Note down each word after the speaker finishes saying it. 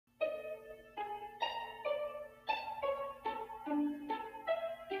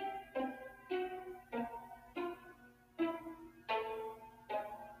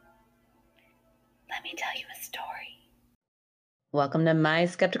Welcome to My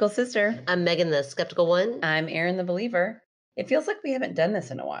Skeptical Sister. I'm Megan, the skeptical one. I'm Erin, the believer. It feels like we haven't done this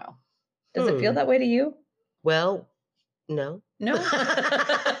in a while. Does it feel that way to you? Well, no. No?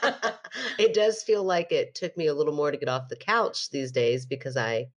 It does feel like it took me a little more to get off the couch these days because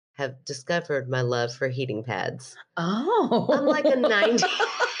I have discovered my love for heating pads. Oh. I'm like a 90.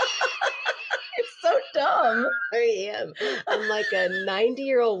 You're so dumb. I am. I'm like a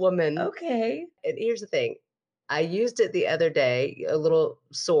 90-year-old woman. Okay. And here's the thing. I used it the other day, a little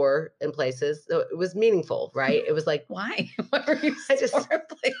sore in places. So it was meaningful, right? It was like, why? Why were you sore in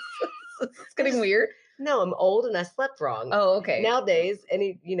places? It's getting weird. No, I'm old and I slept wrong. Oh, okay. Nowadays,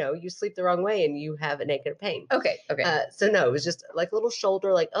 you sleep the wrong way and you have a naked pain. Okay. So no, it was just like a little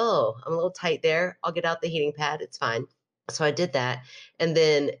shoulder, like, oh, I'm a little tight there. I'll get out the heating pad. It's fine. So I did that. And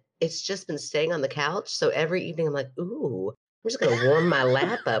then it's just been staying on the couch. So every evening I'm like, ooh, I'm just going to warm my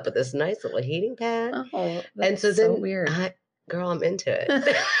lap up with this nice little heating pad. Oh, and so so then, weird. Girl, I'm into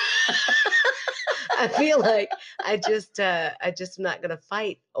it. I feel like I just am not going to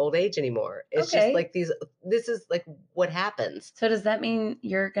fight old age anymore. It's just like this is like what happens. So does that mean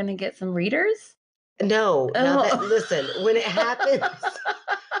you're going to get some readers? No, listen, when it happens,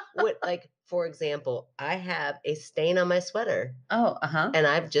 for example, I have a stain on my sweater. Oh, and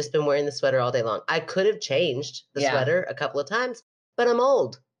I've just been wearing the sweater all day long. I could have changed the sweater a couple of times, but I'm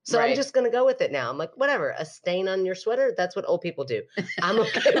old. So I'm just going to go with it now. I'm like, whatever, a stain on your sweater, that's what old people do. I'm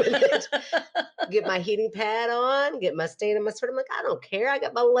okay with it. Get my heating pad on, get my stain on my sweater. I'm like, I don't care. I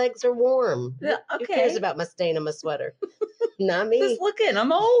got my legs are warm. Yeah, Who cares about my stain on my sweater? Not me. Just looking,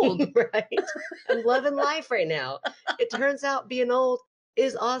 I'm old. Right. I'm loving life right now. It turns out being old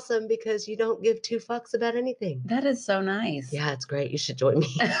is awesome because you don't give two fucks about anything. That is so nice. Yeah, it's great. You should join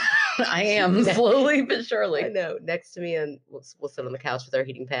me. I am slowly but surely. I know. Next to me, and we'll sit on the couch with our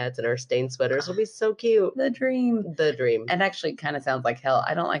heating pads and our stained sweaters. It'll be so cute. The dream. The dream. It actually kind of sounds like hell.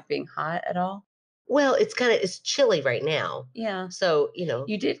 I don't like being hot at all. Well, it's chilly right now. Yeah. So,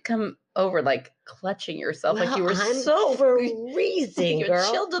 You did come over like clutching yourself like you were so freezing, you're girl.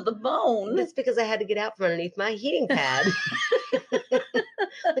 chilled to the bone. That's because I had to get out from underneath my heating pad.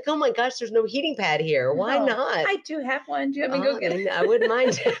 Like, oh my gosh, there's no heating pad here. Why not? I do have one. Do you want me to go get it? I wouldn't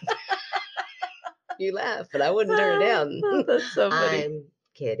mind it. You laugh, but I wouldn't turn it down. That's so funny. I'm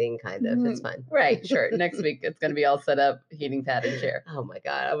kidding, kind of. It's fine. Right, sure. Next week it's going to be all set up, heating pad and chair. Oh my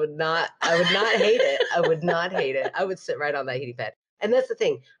God. I would not hate it. I would not hate it. I would sit right on that heating pad. And that's the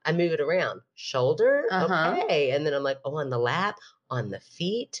thing. I move it around. Shoulder, okay. And then I'm like, on the lap, on the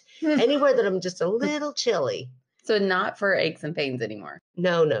feet, anywhere that I'm just a little chilly. So not for aches and pains anymore?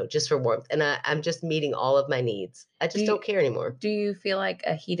 No, just for warmth. And I'm just meeting all of my needs. I just don't care anymore. Do you feel like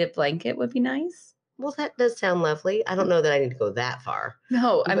a heated blanket would be nice? Well, that does sound lovely. I don't know that I need to go that far.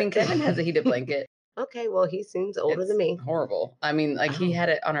 No, I mean, Kevin has a heated blanket. Okay, well, he seems older than me. Horrible. I mean, he had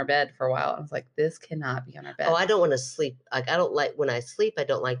it on our bed for a while. I was like, this cannot be on our bed. Oh, I don't want to sleep. Like, I don't like, when I sleep, I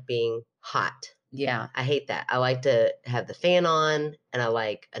don't like being hot. Yeah. I hate that. I like to have the fan on and I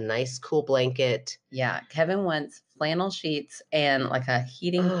like a nice cool blanket. Yeah. Kevin wants flannel sheets and like a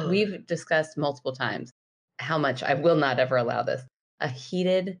heating. We've discussed multiple times how much I will not ever allow this. A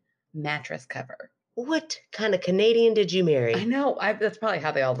heated mattress cover. What kind of Canadian did you marry? I know. That's probably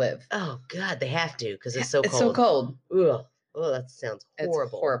how they all live. Oh, God, they have to because it's so cold. It's so cold. Ugh. Oh, that sounds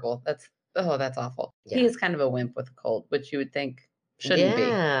horrible. It's horrible. That's awful. Yeah. He is kind of a wimp with a cold, which you would think shouldn't be.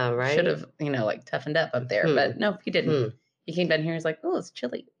 Yeah, right. Should have, like toughened up there. But no, he didn't. He came down here. He's like, oh, it's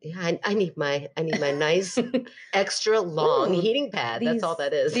chilly. Yeah, I need my nice extra long heating pad. That's all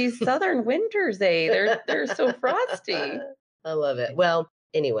that is. These southern winters, they're so frosty. I love it. Well,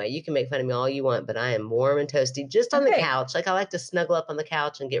 anyway, you can make fun of me all you want, but I am warm and toasty just on the couch. Like I like to snuggle up on the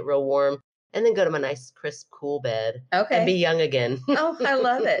couch and get real warm and then go to my nice, crisp, cool bed and be young again. Oh, I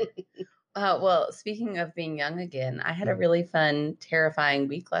love it. Well, speaking of being young again, I had a really fun, terrifying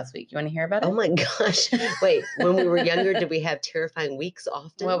week last week. You want to hear about it? Oh my gosh. Wait, when we were younger, did we have terrifying weeks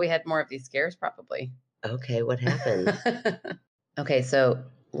often? Well, we had more of these scares probably. Okay, what happened? Okay, so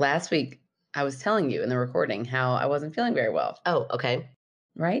last week I was telling you in the recording how I wasn't feeling very well. Oh, okay.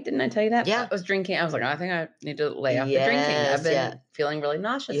 Right? Didn't I tell you that? Yeah. I was drinking. I was like, I think I need to lay off the drinking. I've been feeling really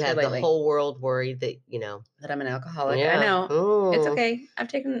nauseous here lately. The whole world worried that, that I'm an alcoholic. Yeah. I know. Ooh. It's okay. I've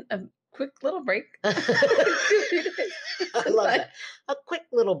taken a quick little break. I love that. A quick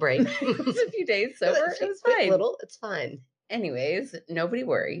little break. It's a few days sober. It was fine. It's fine. Anyways, nobody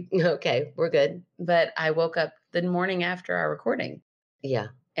worry. Okay, we're good. But I woke up the morning after our recording. Yeah.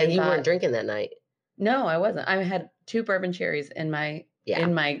 And you weren't drinking that night. No, I wasn't. I had 2 bourbon cherries in my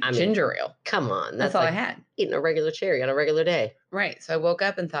ginger ale. Come on. That's all I had. Eating a regular cherry on a regular day. Right. So I woke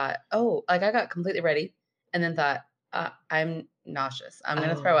up and thought, I got completely ready and then thought, I'm nauseous. I'm going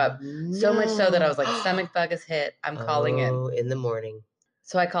to throw up. So much so that I was like, stomach bug is hit. I'm calling in the morning.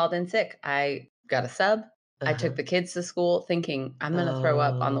 So I called in sick. I got a sub. I took the kids to school thinking I'm going to throw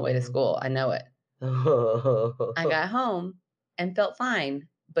up on the way to school. I know it. I got home and felt fine,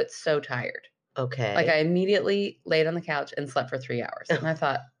 but so tired. Okay. Like I immediately laid on the couch and slept for 3 hours. And I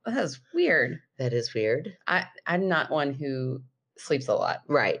thought, that is weird. That is weird. I'm not one who sleeps a lot.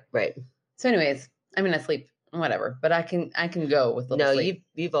 Right. So anyways, I mean, I sleep whatever, but I can go with little sleep.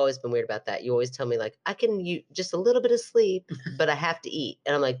 You've always been weird about that. You always tell me like, I can use just a little bit of sleep, but I have to eat.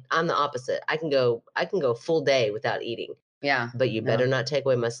 And I'm like, I'm the opposite. I can go full day without eating. Yeah. But you better not take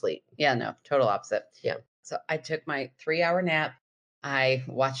away my sleep. Yeah, no, total opposite. Yeah. So I took my 3-hour nap. I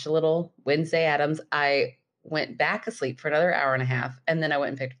watched a little Wednesday Addams. I went back asleep for another hour and a half, and then I went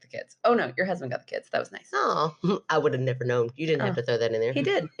and picked up the kids. Oh, no, your husband got the kids. That was nice. Oh, I would have never known. You didn't have to throw that in there. He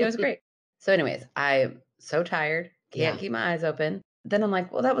did. It was great. So anyways, I'm so tired. Can't keep my eyes open. Then I'm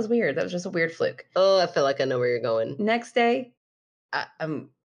like, well, that was weird. That was just a weird fluke. Oh, I feel like I know where you're going. Next day, I'm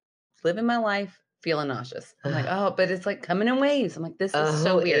living my life, feeling nauseous. I'm like, oh, but it's like coming in waves. I'm like, this is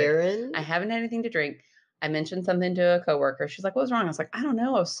so weird. Erin? I haven't had anything to drink. I mentioned something to a coworker. She's like, what was wrong? I was like, I don't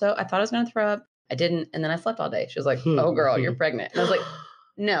know. I thought I was going to throw up. I didn't. And then I slept all day. She was like, oh, girl, you're pregnant. And I was like,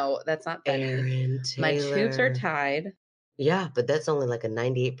 no, that's not that. Erin Taylor. My tubes are tied. Yeah, but that's only like a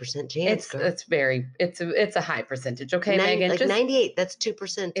 98% chance. It's a high percentage. Okay, Megan. Like 98, that's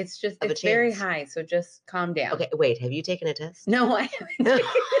 2%. It's very high. So just calm down. Okay, wait, have you taken a test? No, I haven't taken a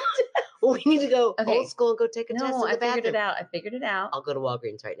test. Well, we need to go old school and go take a test. No, I figured it out. I'll go to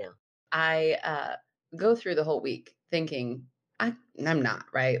Walgreens right now. I go through the whole week thinking I'm not,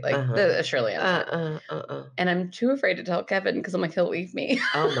 right? Like surely I'm not. And I'm too afraid to tell Kevin because I'm like, he'll leave me.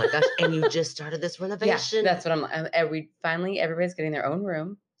 Oh my gosh. And you just started this renovation. Yeah, that's what I'm like. Everybody's getting their own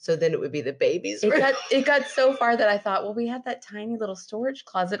room. So then it would be the baby's room. It got so far that I thought, well, we had that tiny little storage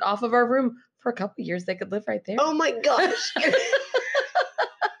closet off of our room for a couple of years. They could live right there. Oh my gosh.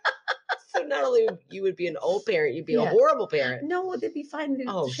 So not only you would be an old parent, you'd be a horrible parent. No, they'd be fine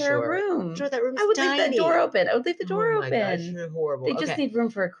to share a room. Sure, that room's I would tiny. leave that door open. I would leave the door open. Oh my gosh, you're horrible. They just need room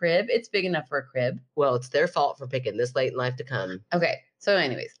for a crib. It's big enough for a crib. Well, it's their fault for picking this late in life to come. Okay. So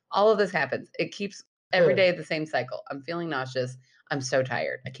anyways, all of this happens. It keeps every day the same cycle. I'm feeling nauseous. I'm so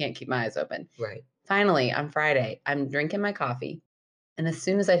tired. I can't keep my eyes open. Right. Finally, on Friday, I'm drinking my coffee. And as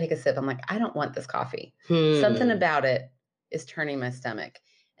soon as I take a sip, I'm like, I don't want this coffee. Something about it is turning my stomach.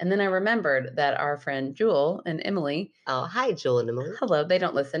 And then I remembered that our friend Jewel and Emily. Oh, hi, Jewel and Emily. Hello. They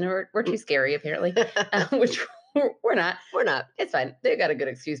don't listen. We're too scary, apparently, which we're not. We're not. It's fine. They've got a good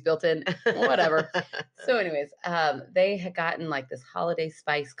excuse built in. Whatever. So anyways, they had gotten like this holiday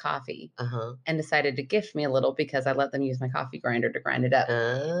spice coffee and decided to gift me a little because I let them use my coffee grinder to grind it up.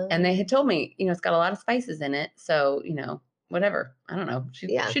 And they had told me, it's got a lot of spices in it. So, whatever. I don't know. She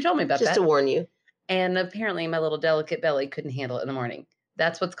told me about that. Just to warn you. And apparently my little delicate belly couldn't handle it in the morning.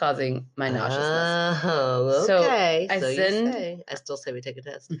 That's what's causing my nauseousness. Oh, okay. So I still say we take a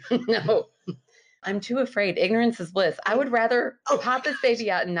test. No. I'm too afraid. Ignorance is bliss. I would rather pop this baby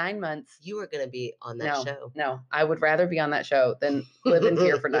out in 9 months. You are going to be on that show. No, I would rather be on that show than live in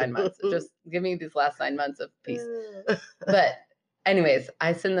fear for 9 months. Just give me these last 9 months of peace. But anyways,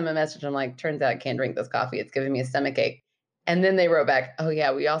 I send them a message. I'm like, turns out I can't drink this coffee. It's giving me a stomach ache. And then they wrote back, oh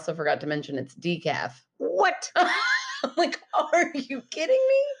yeah, we also forgot to mention it's decaf. What? I'm like, are you kidding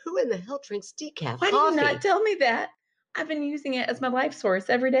me? Who in the hell drinks decaf Why coffee? do you not tell me that? I've been using it as my life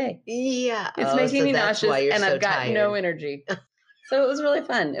source every day. Yeah. It's making me nauseous and I've got no energy. So it was really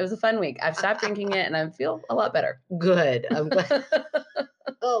fun. It was a fun week. I've stopped drinking it and I feel a lot better. Good. I'm glad.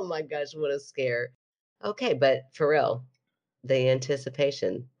 Oh my gosh, what a scare. Okay, but for real, the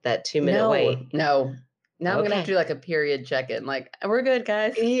anticipation, that 2-minute wait. No. Now I'm going to have to do like a period check-in. Like, we're good,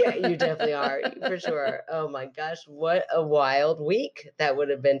 guys. Yeah, you definitely are. For sure. Oh my gosh, what a wild week that would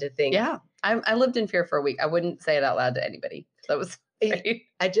have been to think. Yeah. I lived in fear for a week. I wouldn't say it out loud to anybody. That was great.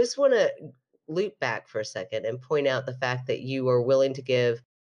 I just want to loop back for a second and point out the fact that you are willing to give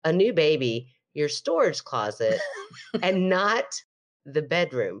a new baby your storage closet and not the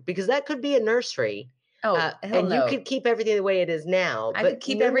bedroom, because that could be a nursery. Oh, hell no. You could keep everything the way it is now. I could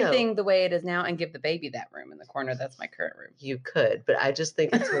keep everything the way it is now and give the baby that room in the corner. That's my current room. You could, but I just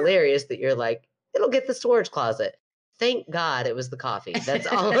think it's hilarious that you're like, it'll get the storage closet. Thank God it was the coffee. That's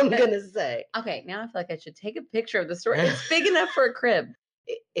all I'm going to say. Okay, now I feel like I should take a picture of the storage. It's big enough for a crib.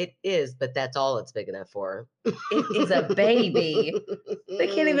 It is, but that's all it's big enough for. It is a baby. They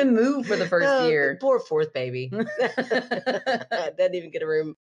can't even move for the first year. Poor fourth baby. Doesn't even get a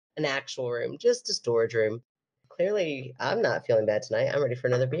room. An actual room, just a storage room. Clearly, I'm not feeling bad tonight. I'm ready for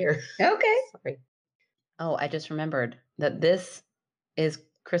another beer. Okay. Sorry. Oh, I just remembered that this is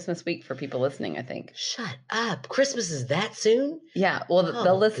Christmas week for people listening, I think. Shut up. Christmas is that soon? Yeah. Well,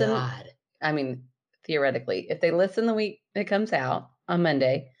 they'll listen. God. I mean, theoretically, if they listen the week it comes out on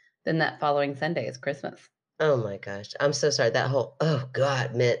Monday, then that following Sunday is Christmas. Oh my gosh. I'm so sorry. That whole, oh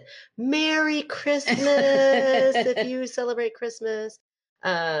God, meant Merry Christmas if you celebrate Christmas.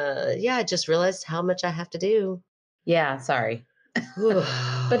 Yeah, I just realized how much I have to do. Yeah, sorry.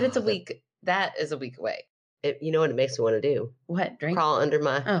 But it's a week. That is a week away. You know what it makes me want to do? What? Drink? Crawl under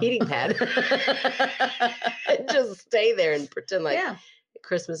my heating pad. And just stay there and pretend like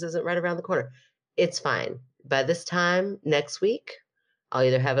Christmas isn't right around the corner. It's fine. By this time next week, I'll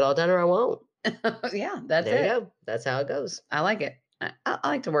either have it all done or I won't. Yeah, that's it. There you go. That's how it goes. I like it. I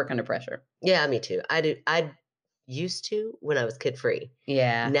like to work under pressure. Yeah, me too. I do. I used to when I was kid free.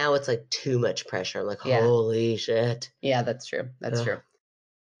 Yeah. Now it's like too much pressure. I'm like, holy shit. Yeah, that's true. That's true.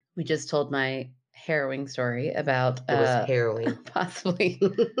 We just told my harrowing story about it was harrowing. Possibly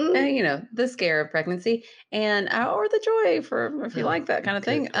the scare of pregnancy and or the joy for if you like that kind of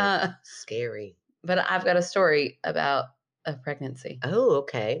thing. Scary. But I've got a story about a pregnancy. Oh,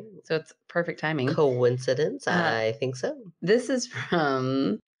 okay. So it's perfect timing. Coincidence? I think so. This is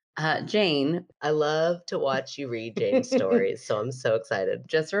from Jane. I love to watch you read Jane's stories, so I'm so excited.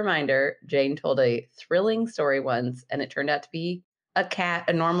 Just a reminder, Jane told a thrilling story once, and it turned out to be a cat,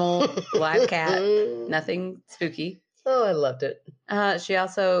 a normal live cat, nothing spooky. Oh, I loved it. She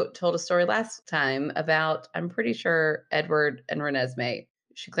also told a story last time about, I'm pretty sure, Edward and Renesmee.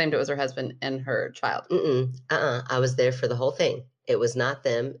 She claimed it was her husband and her child. I was there for the whole thing. It was not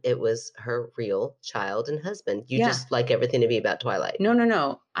them. It was her real child and husband. You just like everything to be about Twilight.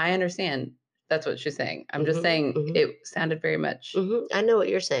 No. I understand. That's what she's saying. I'm just saying it sounded very much. I know what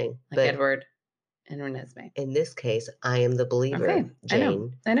you're saying. Like Edward and Renesmee. In this case, I am the believer, okay.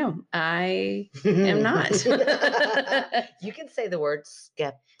 Jane. I know. I am not. You can say the word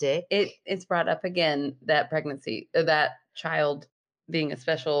skeptic. It's brought up again, that pregnancy, that child being a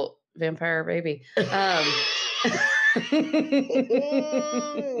special vampire baby.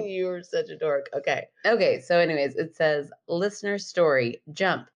 You were such a dork. Okay. So anyways, it says, listener story,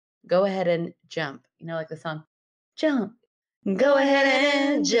 jump. Go ahead and jump. Like the song, jump. Go ahead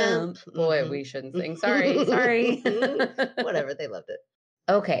and jump. Boy, we shouldn't sing. Sorry. Whatever, they loved it.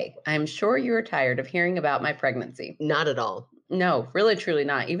 Okay, I'm sure you're tired of hearing about my pregnancy. Not at all. No, really, truly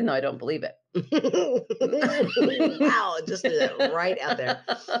not, even though I don't believe it. Wow, just do that right out there.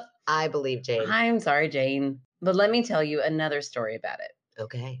 I believe Jane. I'm sorry, Jane. But let me tell you another story about it.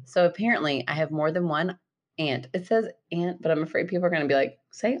 Okay. So apparently I have more than one aunt. It says aunt, but I'm afraid people are going to be like,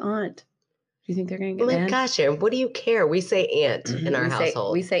 say aunt. Do you think they're going to get mad? Gosh, Erin, what do you care? We say aunt in our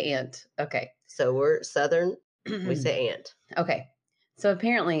household. We say aunt. Okay. So we're Southern. We say aunt. Okay. So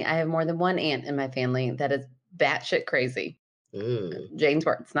apparently I have more than one aunt in my family that is batshit crazy. Jane's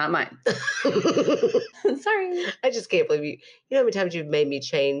words, not mine. Sorry. I just can't believe you. You know how many times you've made me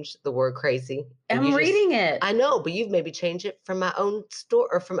change the word crazy? I'm reading it. I know, but you've made me change it from my own story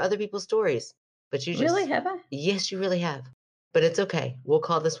or from other people's stories. But you just really have I? Yes, you really have. But it's okay. We'll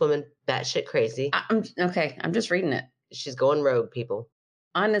call this woman batshit crazy. I'm just reading it. She's going rogue, people.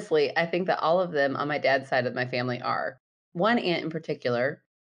 Honestly, I think that all of them on my dad's side of my family are. One aunt in particular,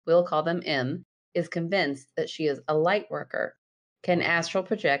 we'll call them M, is convinced that she is a light worker, can astral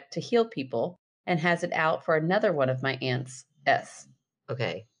project to heal people, and has it out for another one of my aunts, S.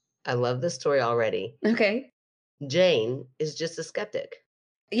 Okay. I love this story already. Okay. Jane is just a skeptic.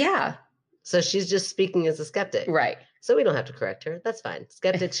 Yeah. So she's just speaking as a skeptic. Right. So we don't have to correct her. That's fine.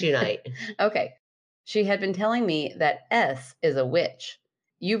 Skeptics unite. Okay. She had been telling me that S is a witch.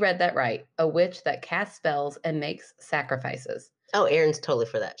 You read that right. A witch that casts spells and makes sacrifices. Oh, Erin's totally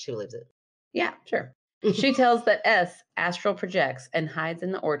for that. She believes it. Yeah, sure. She tells that S astral projects and hides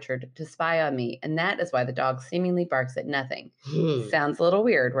in the orchard to spy on me, and that is why the dog seemingly barks at nothing. Sounds a little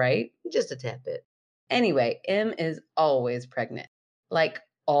weird, right? Just a tad bit. Anyway, M is always pregnant. Like,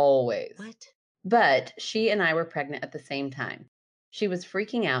 always. What? But she and I were pregnant at the same time. She was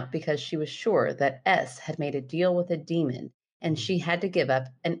freaking out because she was sure that S had made a deal with a demon, and she had to give up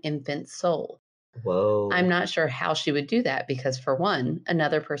an infant's soul. Whoa. I'm not sure how she would do that because, for one,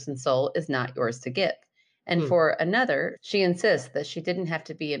 another person's soul is not yours to give. And for another, she insists that she didn't have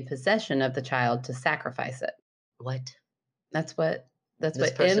to be in possession of the child to sacrifice it. What? That's what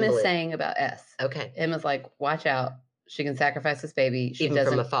M is saying about S. Okay. M is like, watch out. She can sacrifice this baby. She even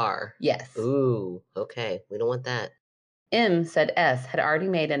doesn't... from afar. Yes. Ooh, okay. We don't want that. M said S had already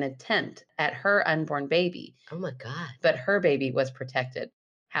made an attempt at her unborn baby. Oh my God. But her baby was protected.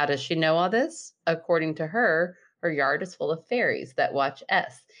 How does she know all this? According to her, her yard is full of fairies that watch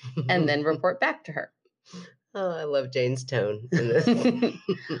S and then report back to her. Oh, I love Jane's tone in this.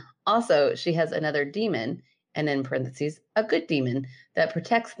 Also, she has another demon, and in parentheses, a good demon that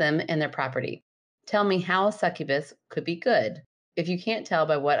protects them and their property. Tell me how a succubus could be good. If you can't tell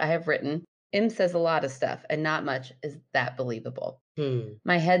by what I have written, Im says a lot of stuff, and not much is that believable.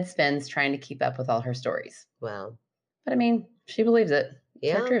 My head spins trying to keep up with all her stories. Wow. But I mean, she believes it.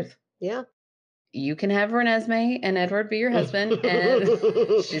 It's her truth. Yeah. You can have Renesmee and Edward be your husband,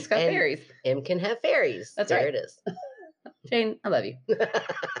 and she's got fairies. Im can have fairies. That's there right. It is. Jane, I love you.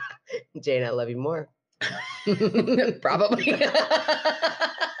 Jane, I love you more. Probably.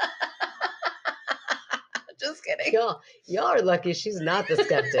 Just kidding. Y'all are lucky she's not the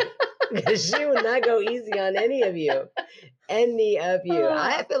skeptic, because she would not go easy on any of you.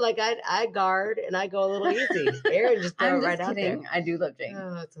 I feel like I guard and I go a little easy. Aaron just throw it right out there. I do love Jane.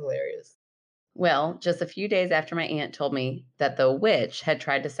 Oh, it's hilarious. Well, just a few days after my aunt told me that the witch had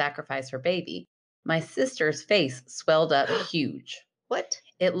tried to sacrifice her baby, my sister's face swelled up huge. What?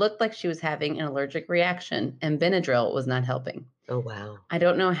 It looked like she was having an allergic reaction, and Benadryl was not helping. Oh, wow. I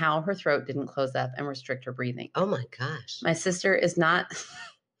don't know how her throat didn't close up and restrict her breathing. Oh, my gosh. My sister is not...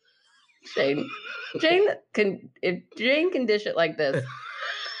 Jane if Jane can dish it like this,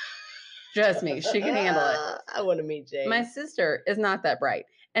 trust me, she can handle it. I want to meet Jane. My sister is not that bright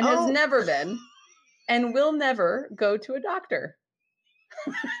and has never been and will never go to a doctor.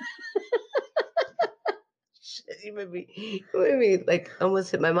 You made me like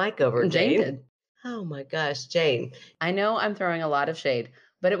almost hit my mic over. Jane did. Oh my gosh, Jane. I know I'm throwing a lot of shade,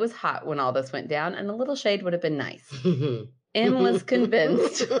 but it was hot when all this went down, and a little shade would have been nice. Im was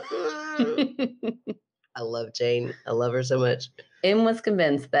convinced. I love Jane. I love her so much. Im was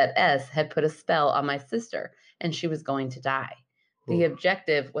convinced that S had put a spell on my sister and she was going to die. The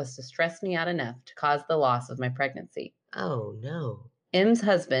objective was to stress me out enough to cause the loss of my pregnancy. Oh, no. Im's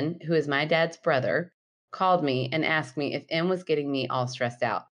husband, who is my dad's brother, called me and asked me if Im was getting me all stressed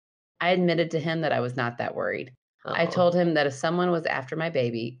out. I admitted to him that I was not that worried. I told him that if someone was after my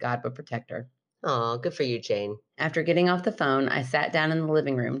baby, God would protect her. Oh, good for you, Jane. After getting off the phone, I sat down in the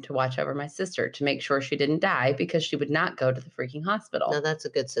living room to watch over my sister to make sure she didn't die because she would not go to the freaking hospital. No, that's a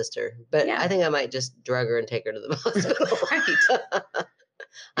good sister. But yeah. I think I might just drug her and take her to the hospital. Right.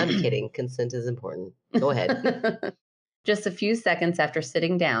 I'm kidding. Consent is important. Go ahead. Just a few seconds after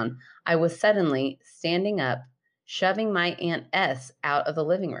sitting down, I was suddenly standing up, shoving my Aunt S out of the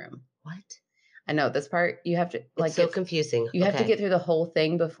living room. What? I know this part you have to it's so confusing. You have to get through the whole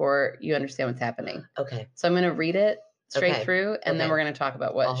thing before you understand what's happening. Okay. So I'm going to read it straight through, and then we're going to talk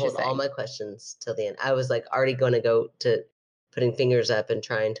about what I'll she's hold saying. all my questions till the end. I was like already going to go to putting fingers up and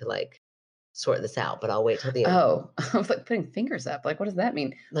trying to like sort this out, but I'll wait till the end. Oh, I was like putting fingers up. Like, what does that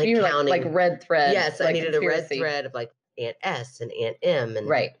mean? Like you were counting. like red thread. Yes, like I needed a red thread of like Aunt S and Aunt M. And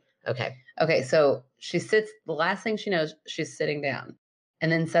right. Okay. So she sits. The last thing she knows, she's sitting down.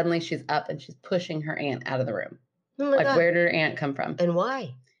 And then suddenly she's up and she's pushing her aunt out of the room. Oh my God. Where did her aunt come from? And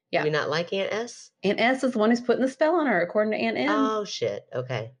why? Yeah. Do you not like Aunt S? Aunt S is the one who's putting the spell on her, according to Aunt M. Oh, shit.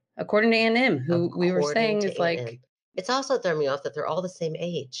 Okay. According to Aunt M, who we were saying is like... M. It's also throwing me off that they're all the same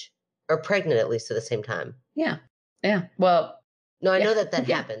age. Or pregnant at least at the same time. Yeah. Yeah. Well... No, I know that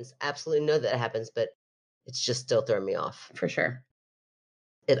happens. Absolutely know that happens, but it's just still throwing me off. For sure.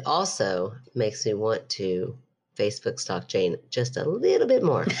 It also makes me want to... Facebook stalk Jane just a little bit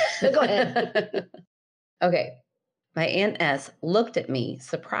more. Go ahead. Okay. My Aunt S looked at me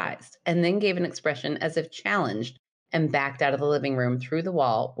surprised and then gave an expression as if challenged and backed out of the living room through the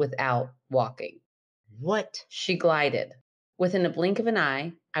wall without walking. What? She glided. Within a blink of an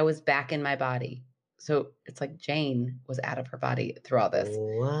eye, I was back in my body. So it's like Jane was out of her body through all this.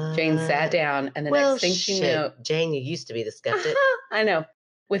 What? Jane sat down and the next thing she knew... Jane, you used to be the skeptic. I know.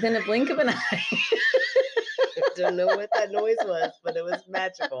 Within a blink of an eye... I don't know what that noise was, but it was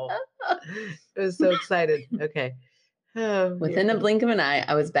magical. I was so excited. Okay. Within a blink of an eye,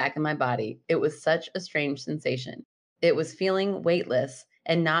 I was back in my body. It was such a strange sensation. It was feeling weightless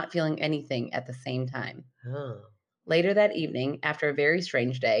and not feeling anything at the same time. Oh. Later that evening, after a very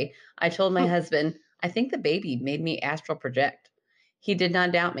strange day, I told my husband, I think the baby made me astral project. He did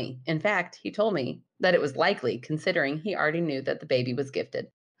not doubt me. In fact, he told me that it was likely, considering he already knew that the baby was gifted.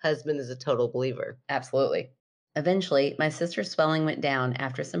 Husband is a total believer. Absolutely. Eventually, my sister's swelling went down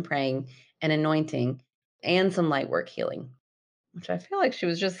after some praying and anointing and some light work healing, which I feel like she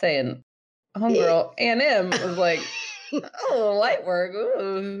was just saying, homegirl, Aunt M was like, oh, light work,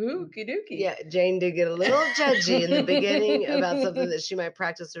 ooh, hooky dookie. Yeah, Jane did get a little judgy in the beginning about something that she might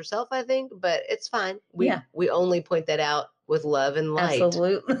practice herself, I think, but it's fine. We only point that out with love and light.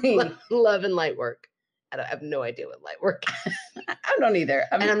 Absolutely. Love and light work. I have no idea what light work is. I don't either.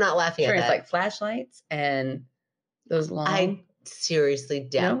 And I'm not laughing at that. It's like flashlights and those long. I seriously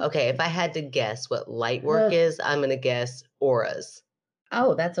doubt. No? Okay, if I had to guess what light work is, I'm going to guess auras.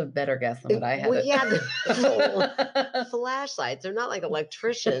 Oh, that's a better guess than what I had. Well, yeah, flashlights. They're not like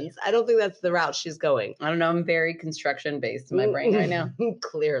electricians. I don't think that's the route she's going. I don't know. I'm very construction based in my brain right now.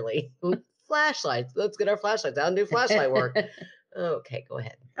 Clearly. Flashlights. Let's get our flashlights out and do flashlight work. Okay, go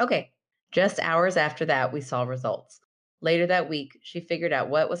ahead. Okay. Just hours after that, we saw results. Later that week, she figured out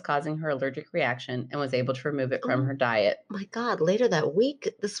what was causing her allergic reaction and was able to remove it from her diet. My God, later that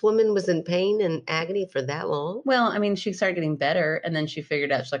week, this woman was in pain and agony for that long? Well, I mean, she started getting better, and then she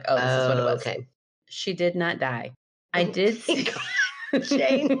figured out, she's like, oh, this is what it was. Okay. She did not die. I did see...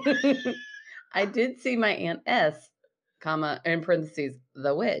 Jane. I did see my Aunt S, in parentheses,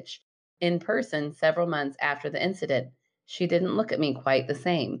 the witch, in person several months after the incident. She didn't look at me quite the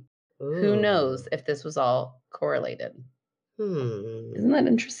same. Ooh. Who knows if this was all correlated? Isn't that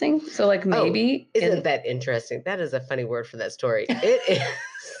interesting? So, like, maybe isn't that interesting? That is a funny word for that story. It is.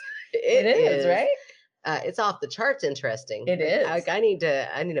 It is, right? It's off the charts. Interesting. It is. Like, I need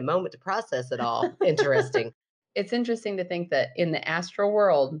a moment to process it all. Interesting. It's interesting to think that in the astral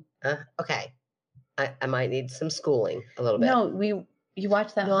world. Okay, I might need some schooling a little bit. No, you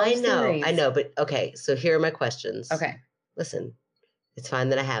watch that. No, whole series. I know, but okay. So here are my questions. Okay, listen, it's fine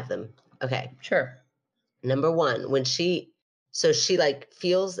that I have them. Okay, sure. Number one, when she like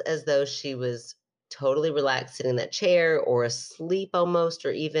feels as though she was totally relaxed sitting in that chair or asleep almost,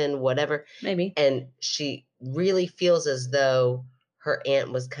 or even whatever. Maybe. And she really feels as though her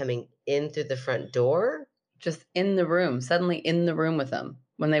aunt was coming in through the front door. Just in the room, suddenly in the room with them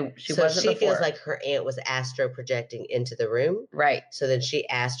she wasn't before. Feels like her aunt was astro projecting into the room. Right. So then she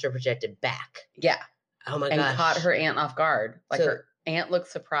astro projected back. Yeah. Oh my gosh. And caught her aunt off guard. Like her aunt looked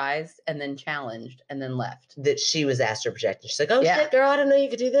surprised and then challenged and then left. That she was astro projecting. She's like, oh shit, girl, I didn't know you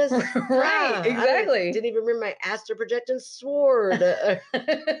could do this. Right, exactly. I didn't even remember my astro projecting sword. I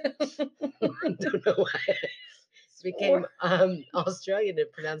don't know why it became Australian to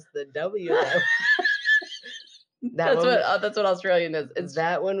pronounce the W though. That's what Australian is.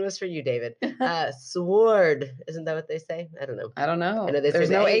 That one was for you, David. Sword. Isn't that what they say? I don't know. I don't know. I know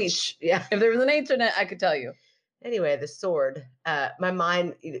there's no H. Yeah. If there was an H in it, I could tell you. Anyway, the sword. My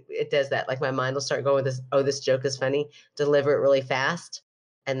mind, it does that. Like my mind will start going with this, oh, this joke is funny. Deliver it really fast.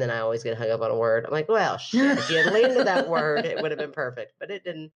 And then I always get hung up on a word. I'm like, well, shit. If you had landed that word, it would have been perfect. But it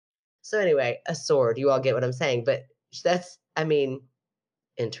didn't. So anyway, a sword. You all get what I'm saying. But that's,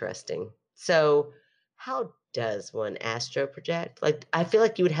 interesting. So how does one astro project? Like, I feel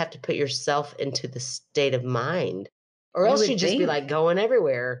like you would have to put yourself into the state of mind, or else you'd just be like going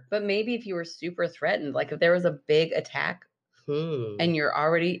everywhere. But maybe if you were super threatened, like if there was a big attack and you're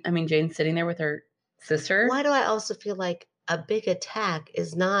already, Jane's sitting there with her sister. Why do I also feel like a big attack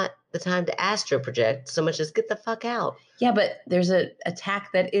is not the time to astro project so much as get the fuck out? Yeah, but there's an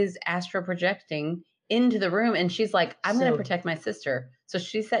attack that is astro projecting into the room, and she's like, I'm going to protect my sister. So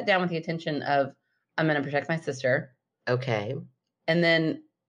she sat down with the intention of, I'm going to protect my sister. Okay. And then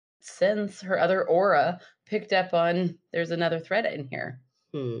since her other aura picked up on, there's another threat in here.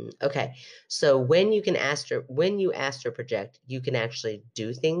 Okay. So when you astro project, you can actually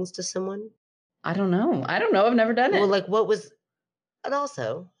do things to someone? I don't know. I've never done it. Well, like and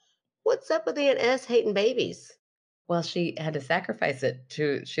also, what's up with Aunt S hating babies? Well, she had to sacrifice it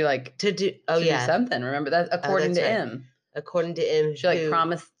to do something. Remember that? According to M. According to M. She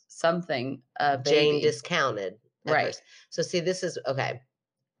promised something. Jane discounted. Right. First. So see, this is okay.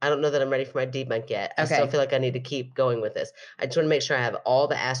 I don't know that I'm ready for my debunk yet. Okay. I still feel like I need to keep going with this. I just want to make sure I have all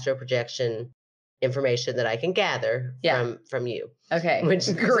the astro projection information that I can gather from you. Okay. Which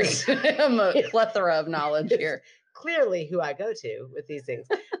is great. I'm a plethora of knowledge here. Clearly who I go to with these things,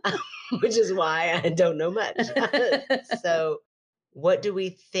 which is why I don't know much. So what do we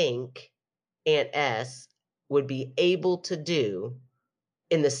think Aunt S would be able to do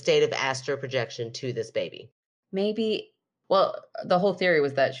in the state of astro projection to this baby? Maybe, well, the whole theory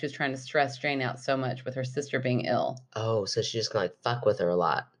was that she was trying to stress Jane out so much with her sister being ill. Oh, so she's just gonna fuck with her a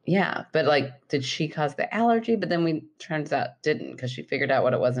lot. Yeah, but did she cause the allergy? But then turns out didn't, because she figured out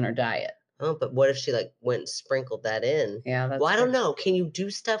what it was in her diet. Oh, but what if she went and sprinkled that in? Yeah, that's. Well, I don't know. Can you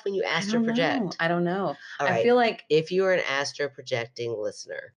do stuff when you astro project? I don't know. All right. I feel like if you are an astro projecting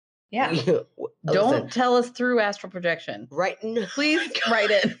listener, yeah, don't tell us through astral projection. Right? No. Please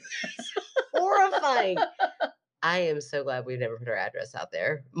write it. Horrifying. I am so glad we've never put our address out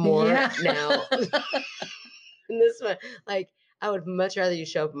there more now. And this one, I would much rather you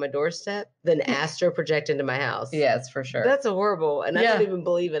show up at my doorstep than astral project into my house. Yes, for sure. That's horrible. And I don't even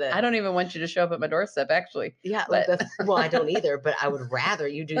believe in it. I don't even want you to show up at my doorstep, actually. Yeah, like well, I don't either, but I would rather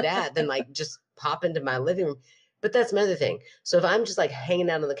you do that than like just pop into my living room. But that's another thing. So if I'm just like hanging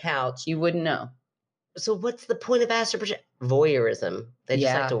out on the couch, you wouldn't know. So what's the point of astral projection? Voyeurism. They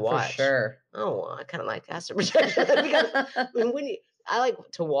just like to watch. For sure. Oh, well, I kind of like astral projection. Because, I mean, I like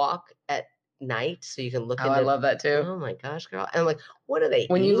to walk at night so you can look into. I love that too. Oh my gosh, girl! And I'm like, what are they?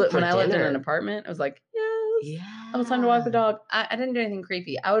 When I lived in an apartment, I was like, yes. Yeah. It was time to walk the dog. I didn't do anything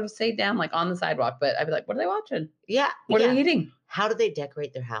creepy. I would stay down like on the sidewalk, but I'd be like, what are they watching? Yeah. What are they eating? How do they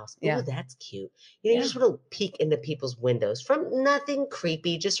decorate their house? Yeah. Oh, that's cute. You just want to peek into people's windows from nothing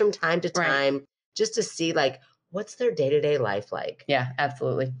creepy, just from time to time, just to see like, what's their day-to-day life like? Yeah,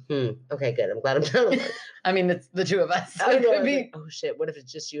 absolutely. Okay, good. I'm glad I'm done with it. I mean, it's the two of us. So it could be... Oh, shit. What if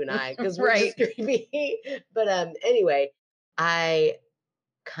it's just you and I? Because we're just creepy. But anyway, I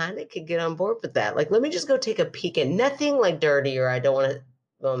kind of could get on board with that. Like, let me just go take a peek at nothing like dirty or I don't want to...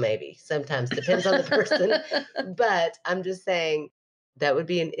 Well, maybe. Sometimes. Depends on the person. But I'm just saying that would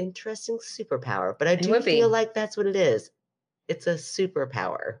be an interesting superpower. But I do feel like that's what it is. It's a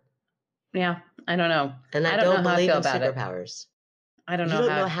superpower. Yeah, I don't know. And I don't believe in superpowers. I don't know. You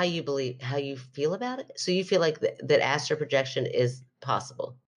don't know how you feel about it? So you feel like that astral projection is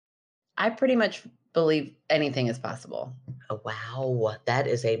possible? I pretty much believe anything is possible. Oh, wow. That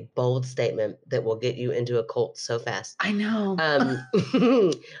is a bold statement that will get you into a cult so fast. I know.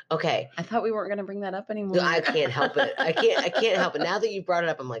 Okay. I thought we weren't going to bring that up anymore. I can't help it. I can't help it. Now that you brought it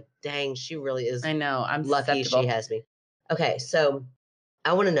up, I'm like, dang, she really is. I know. I'm lucky susceptible. She has me. Okay. So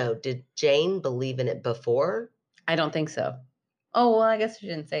I want to know, did Jane believe in it before? I don't think so. Oh, well, I guess she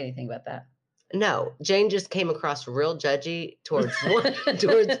didn't say anything about that. No, Jane just came across real judgy towards one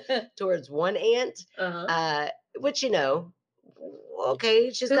towards one aunt, which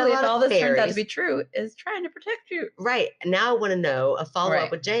okay, she's got a lot of all this turns out to be true is trying to protect you, right? Now I want to know a follow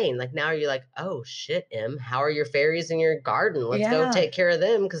up with Jane. Like now you're like, oh shit, Em, how are your fairies in your garden? Let's go take care of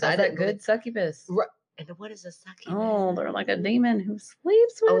them because I that good succubus. Right. And what is a succubus? Oh, they're like a demon who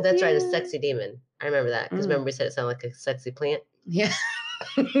sleeps with you. Oh, that's right, a sexy demon. I remember that because remember we said it sounded like a sexy plant. Yeah.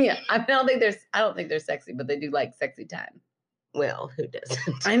 Yeah, I don't think they're sexy, but they do like sexy time. Well, who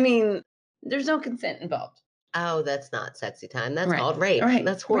doesn't? I mean, there's no consent involved. Oh, that's not sexy time. That's called rape. Right.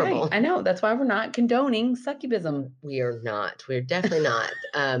 That's horrible. Right. I know. That's why we're not condoning succubism. We are not. We're definitely not.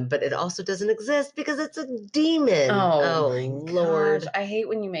 But it also doesn't exist because it's a demon. Oh Lord. Gosh. I hate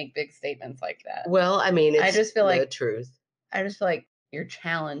when you make big statements like that. Well, I mean, it's I just feel like the truth. I just feel like you're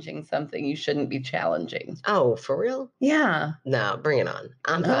challenging something you shouldn't be challenging. Oh, for real? Yeah. No, bring it on.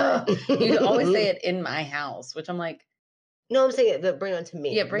 I'm fine. You always say it in my house, which I'm like. No, I'm saying it, bring it on to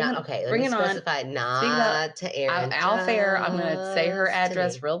me. Yeah, bring it on. Okay, bring it specify, on. Not to Erin. Off air, I'm going to say her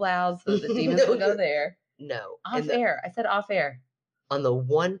address real loud so the demons will go there. No. Off air. I said off air. On the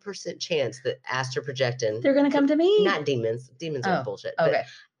 1% chance that astral projecting. They're going to come to me. Not demons. Demons are bullshit. Okay.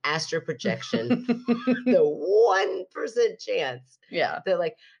 Astral projection, the 1% chance. Yeah. That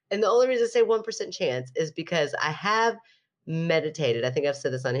like, and the only reason I say 1% chance is because I have meditated. I think I've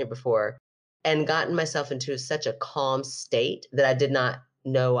said this on here before and gotten myself into such a calm state that I did not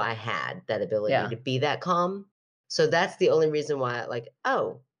know I had that ability to be that calm. So that's the only reason why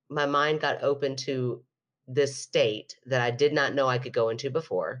my mind got open to this state that I did not know I could go into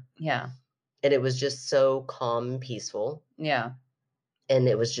before. Yeah. And it was just so calm and peaceful. Yeah. And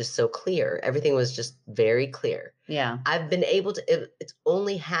it was just so clear. Everything was just very clear. Yeah. I've been able to, it's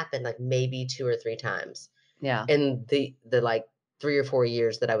only happened like maybe 2 or 3 times. Yeah. In the like 3 or 4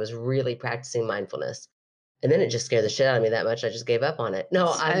 years that I was really practicing mindfulness. And then it just scared the shit out of me that much. I just gave up on it.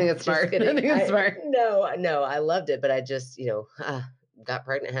 No, I think it's smart. I think it's smart. No, I loved it. But I just, got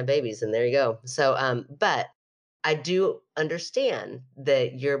pregnant, had babies, and there you go. So, but I do understand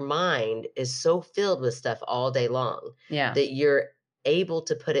that your mind is so filled with stuff all day long. Yeah. That you're able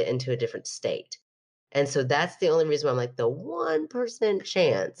to put it into a different state. And so that's the only reason why I'm like the 1%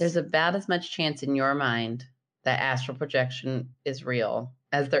 chance. There's about as much chance in your mind that astral projection is real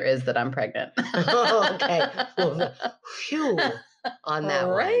as there is that I'm pregnant. Okay. Well, phew, on that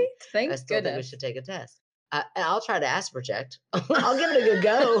one. Right? Thank goodness. I still think we should take a test. I'll try to astral project. I'll give it a good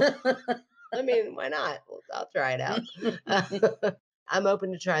go. I mean, why not? I'll try it out. I'm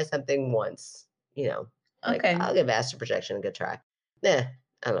open to try something once, Okay. I'll give astral projection a good try. I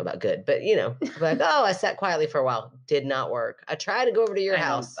don't know about good, but like, I sat quietly for a while. Did not work. I tried to go over to your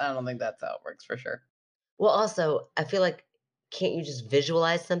house. I don't think that's how it works for sure. Well, also, I feel like, can't you just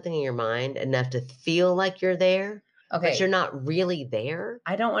visualize something in your mind enough to feel like you're there? Okay. But you're not really there?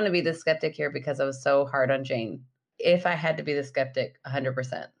 I don't want to be the skeptic here because I was so hard on Jane. if I had to be the skeptic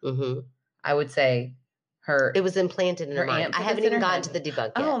 100%, I would say it was implanted in her mind. I haven't even gotten to the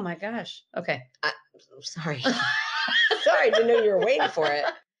debunk yet. Oh my gosh. Okay. Sorry. Sorry, didn't know you were waiting for it.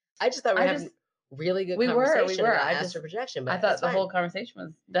 I just thought we were having really good conversation about astral projection. But I thought the whole conversation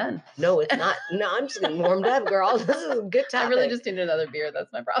was done. No, it's not. No, I'm just getting warmed up, girl. This is a good topic. I really just need another beer.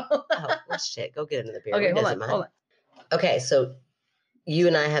 That's my problem. Oh, well, shit. Go get another beer. Okay, hold on. Okay, so you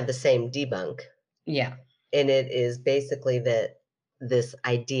and I have the same debunk. Yeah. And it is basically that this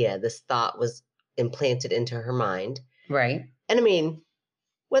idea, this thought was implanted into her mind. Right. And I mean,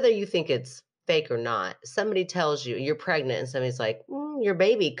 whether you think it's fake or not, somebody tells you you're pregnant and somebody's like, your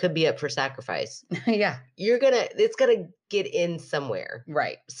baby could be up for sacrifice. Yeah. It's going to get in somewhere.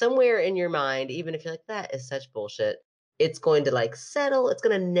 Right. Somewhere in your mind, even if you're like, that is such bullshit, it's going to like settle. It's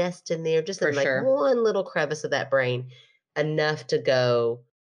going to nest in there, just in like one little crevice of that brain, enough to go,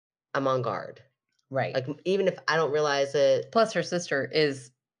 I'm on guard. Right. Like, even if I don't realize it. Plus her sister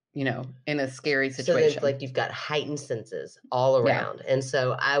is, in a scary situation. So then, like, you've got heightened senses all around. Yeah. And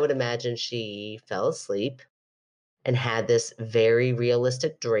so I would imagine she fell asleep and had this very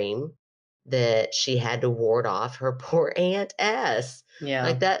realistic dream that she had to ward off her poor Aunt S. Yeah.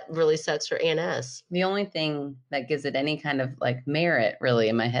 Like, that really sucks for Aunt S. The only thing that gives it any kind of like merit really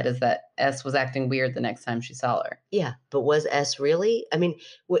in my head is that S was acting weird the next time she saw her. Yeah. But was S really? I mean,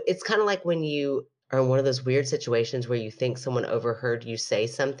 it's kind of like when you are in one of those weird situations where you think someone overheard you say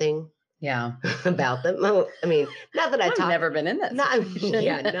something. Yeah. About them. I mean, not that I've never been in that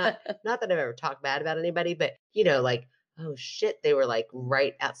situation. Not that I've ever talked bad about anybody, but like, oh shit, they were like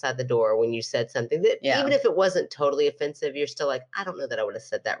right outside the door when you said something that even if it wasn't totally offensive, you're still like, I don't know that I would have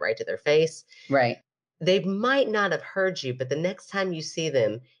said that right to their face. Right. They might not have heard you, but the next time you see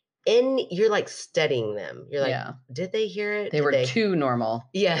them, you're like studying them. You're like, did they hear it? They were too normal.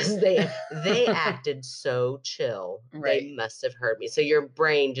 Yes, they acted so chill. Right. They must have heard me. So your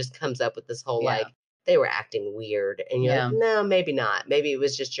brain just comes up with this whole like, they were acting weird. And you're like, no, maybe not. Maybe it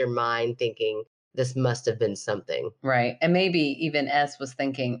was just your mind thinking this must have been something. Right. And maybe even S was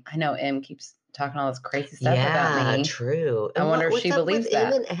thinking, I know M keeps talking all this crazy stuff about me. Yeah, true. I wonder if she believes that.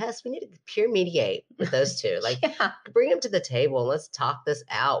 M and S, we need to pure mediate with those two. Like, bring them to the table and let's talk this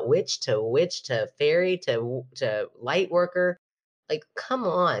out. Witch to fairy to light worker. Like, come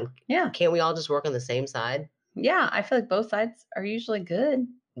on. Yeah. Can't we all just work on the same side? Yeah, I feel like both sides are usually good.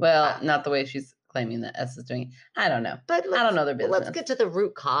 Well, not the way she's claiming that S is doing it. I don't know. But I don't know their business. Let's get to the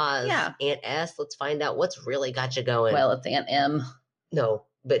root cause. Yeah. Aunt S, let's find out what's really got you going. Well, it's Aunt M. No,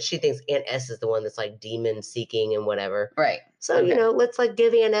 but she thinks Aunt S is the one that's like demon seeking and whatever. Right. So, let's like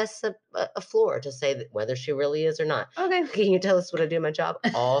give Aunt S a floor to say that whether she really is or not. Okay. Can you tell us what I do in my job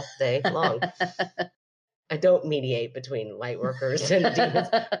all day long? I don't mediate between light workers and demons.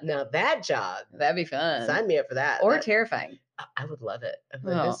 Now that job. That'd be fun. Sign me up for that. Or terrifying. I would love it.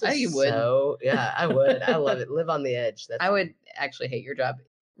 You would. Yeah, I would. I love it. Live on the edge. I would actually hate your job,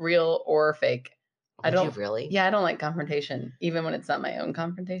 real or fake. Would you really? Yeah, I don't like confrontation, even when it's not my own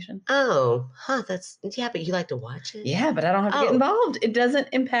confrontation. Oh, but you like to watch it? Yeah, but I don't have to get involved. It doesn't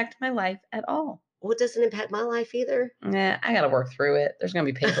impact my life at all. Well, it doesn't impact my life either. Yeah, I got to work through it. There's going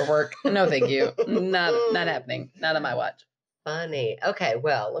to be paperwork. No, thank you. Not happening. Not on my watch. Funny. Okay,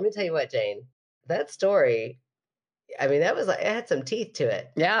 well, let me tell you what, Jane. That story, I mean, that was like, it had some teeth to it.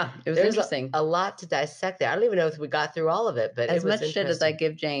 Yeah, it was interesting. A lot to dissect there. I don't even know if we got through all of it, but as much shit as I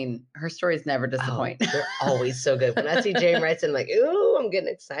give Jane, her stories never disappoint. Oh, they're always so good. When I see Jane writes in, I'm like, ooh, I'm getting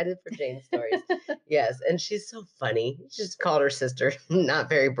excited for Jane's stories. Yes, and she's so funny. She just called her sister not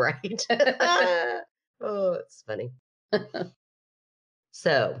very bright. Oh, it's funny.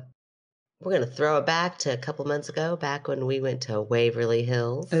 So we're going to throw it back to a couple months ago, back when we went to Waverly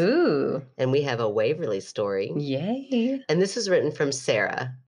Hills. Ooh. And we have a Waverly story. Yay. And this is written from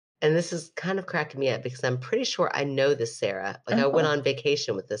Sarah. And this is kind of cracking me up because I'm pretty sure I know this Sarah. Like, I went on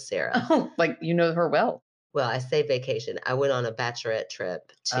vacation with this Sarah. Oh, like you know her well. Well, I say vacation. I went on a bachelorette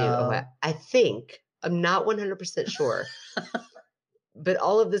trip to, I think, I'm not 100% sure. But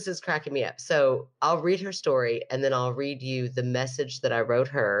all of this is cracking me up. So I'll read her story and then I'll read you the message that I wrote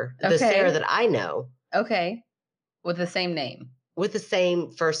her. Okay. The Sarah that I know. Okay. With the same name. With the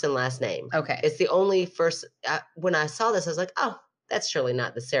same first and last name. Okay. It's the only first. When I saw this, I was like, oh, that's surely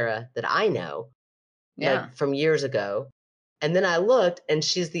not the Sarah that I know. Yeah. Like, from years ago. And then I looked and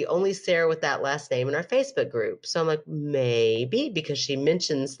she's the only Sarah with that last name in our Facebook group. So I'm like, maybe because she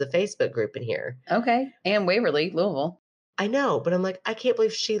mentions the Facebook group in here. Okay. And Waverly, Louisville. I know, but I'm like, I can't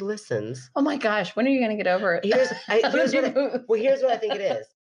believe she listens. Oh my gosh, when are you going to get over it? Here's what I think it is.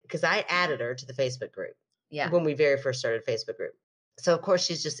 Because I added her to the Facebook group. Yeah. When we very first started Facebook group. So of course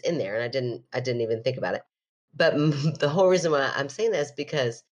she's just in there and I didn't even think about it. But the whole reason why I'm saying that is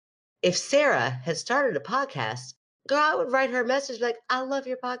because if Sarah had started a podcast, girl, I would write her a message like, I love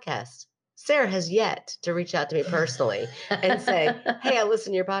your podcast. Sarah has yet to reach out to me personally and say, hey, I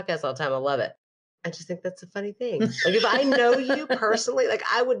listen to your podcast all the time. I love it. I just think that's a funny thing. Like if I know you personally, like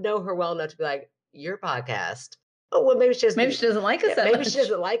I would know her well enough to be like, your podcast. Oh, well, maybe she doesn't like us. Maybe she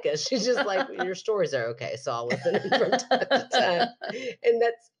doesn't like us. She's just like, your stories are okay. So I'll listen from time to time. And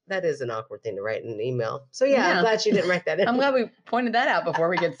that is an awkward thing to write in an email. So yeah, I'm glad you didn't write that in. I'm glad we pointed that out before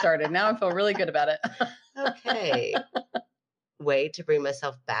we get started. Now I feel really good about it. Okay. Way to bring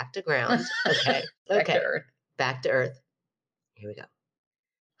myself back to ground. Okay. Back to earth. Back to earth. Here we go.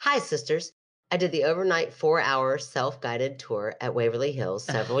 Hi, sisters. I did the overnight 4-hour self-guided tour at Waverly Hills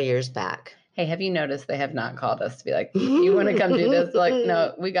several years back. Hey, have you noticed they have not called us to be like, you want to come do this? Like,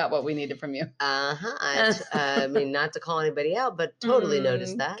 no, we got what we needed from you. I mean, not to call anybody out, but totally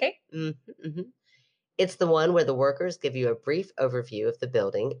noticed that. Okay. It's the one where the workers give you a brief overview of the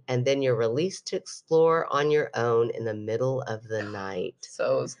building, and then you're released to explore on your own in the middle of the night.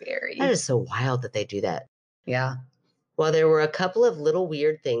 So scary. That is so wild that they do that. Yeah. While there were a couple of little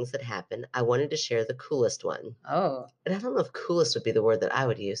weird things that happened, I wanted to share the coolest one. Oh. And I don't know if coolest would be the word that I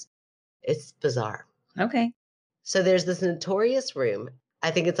would use. It's bizarre. Okay. So there's this notorious room, I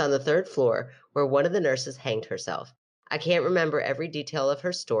think it's on the 3rd floor, where one of the nurses hanged herself. I can't remember every detail of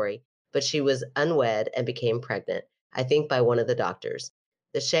her story, but she was unwed and became pregnant, I think by one of the doctors.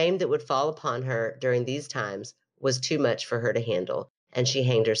 The shame that would fall upon her during these times was too much for her to handle, and she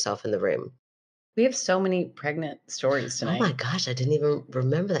hanged herself in the room. We have so many pregnant stories tonight. Oh my gosh, I didn't even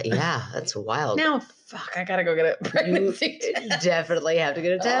remember that. Yeah, that's wild. Now, fuck, I gotta go get a pregnancy test. Definitely have to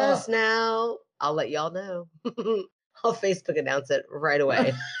get a test now. I'll let y'all know. I'll Facebook announce it right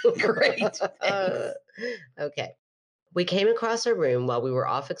away. Great. Okay. We came across a room while we were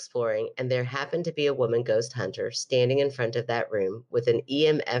off exploring, and there happened to be a woman ghost hunter standing in front of that room with an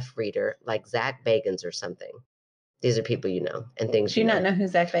EMF reader like Zach Bagans or something. These are people you know and things Do you not know who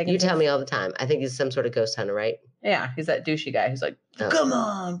Zach Bagans is? You tell me all the time. I think he's some sort of ghost hunter, right? Yeah, he's that douchey guy who's like, come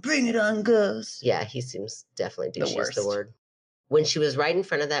on, bring it on, ghost. Yeah, he seems definitely douchey is the word. When she was right in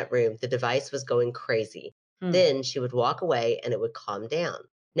front of that room, the device was going crazy. Then she would walk away and it would calm down.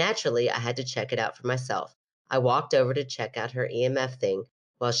 Naturally, I had to check it out for myself. I walked over to check out her EMF thing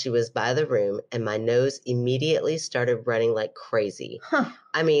while she was by the room, and my nose immediately started running like crazy.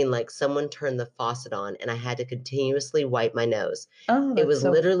 I mean, like someone turned the faucet on and I had to continuously wipe my nose. Oh, it was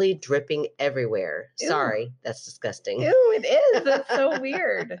literally dripping everywhere. Ew. Sorry, that's disgusting. Ew, it is. That's so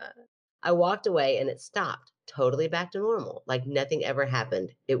weird. I walked away and it stopped, totally back to normal, like nothing ever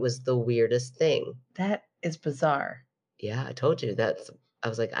happened. It was the weirdest thing. That is bizarre. Yeah, I told you I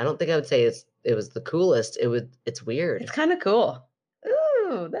was like, I don't think I would say it was the coolest. It's weird. It's kind of cool.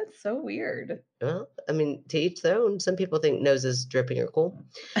 Ooh, that's so weird. Well, I mean, to each their own. Some people think noses dripping are cool.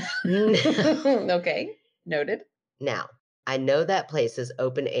 Okay, noted. Now, I know that place is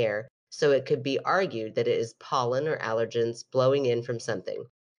open air, so it could be argued that it is pollen or allergens blowing in from something.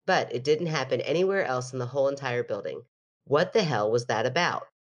 But it didn't happen anywhere else in the whole entire building. What the hell was that about?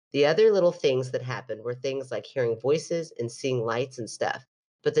 The other little things that happened were things like hearing voices and seeing lights and stuff.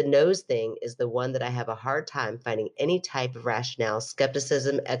 But the nose thing is the one that I have a hard time finding any type of rationale,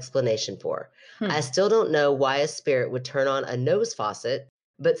 skepticism, explanation for. I still don't know why a spirit would turn on a nose faucet,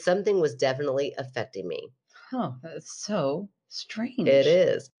 but something was definitely affecting me. Oh, that's so strange. It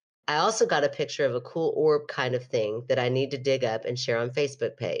is. I also got a picture of a cool orb kind of thing that I need to dig up and share on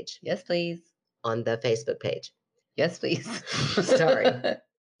Facebook page. Yes, please. On the Facebook page. Yes, please. Sorry.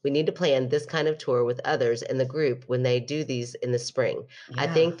 We need to plan this kind of tour with others in the group when they do these in the spring. Yeah. I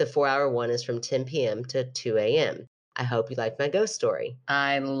think the 4-hour one is from 10 p.m. to 2 a.m. I hope you like my ghost story.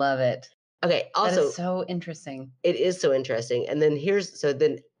 I love it. Okay. Also, that is so interesting. It is so interesting. And then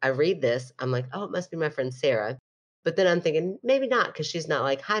then I read this. I'm like, oh, it must be my friend Sarah. But then I'm thinking maybe not, because she's not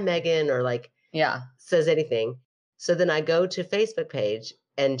like, hi, Megan, or like, says anything. So then I go to Facebook page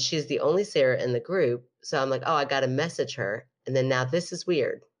and she's the only Sarah in the group. So I'm like, oh, I got to message her. And then now this is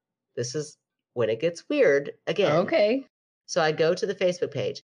weird. This is when it gets weird again. Okay. So I go to the Facebook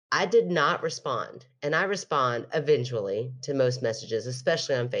page. I did not respond. And I respond eventually to most messages,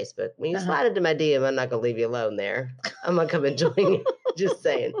 especially on Facebook. When you slide into my DM, I'm not going to leave you alone there. I'm going to come and join you. Just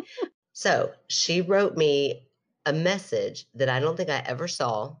saying. So she wrote me a message that I don't think I ever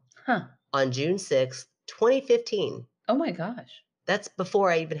saw on June 6th, 2015. Oh my gosh. That's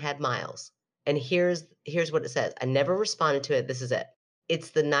before I even had Miles. And here's what it says. I never responded to it. This is it.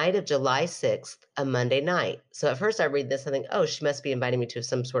 It's the night of July 6th, a Monday night. So at first I read this, I think, oh, she must be inviting me to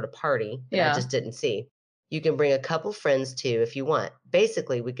some sort of party that I just didn't see. You can bring a couple friends too if you want.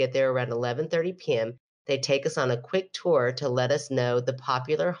 Basically, we get there around 11:30 p.m. They take us on a quick tour to let us know the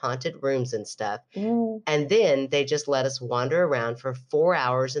popular haunted rooms and stuff. And then they just let us wander around for 4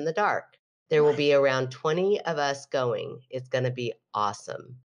 hours in the dark. There will be around 20 of us going. It's going to be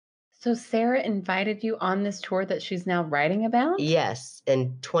awesome. So Sarah invited you on this tour that she's now writing about? Yes,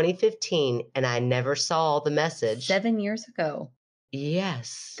 in 2015, and I never saw the message. 7 years ago.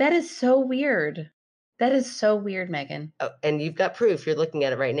 Yes. That is so weird. That is so weird, Megan. Oh, and you've got proof. You're looking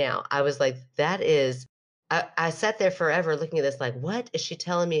at it right now. I was like, that is... I sat there forever looking at this like, what? Is she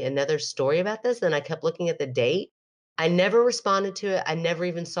telling me another story about this? And I kept looking at the date. I never responded to it. I never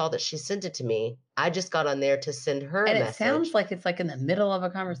even saw that she sent it to me. I just got on there to send her a message. And it sounds like it's like in the middle of a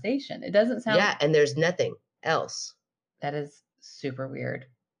conversation. It doesn't sound... Yeah, and there's nothing else. That is super weird.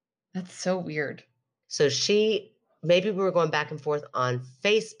 That's so weird. So maybe we were going back and forth on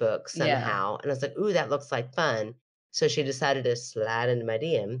Facebook somehow. And I was like, ooh, that looks like fun. So she decided to slide into my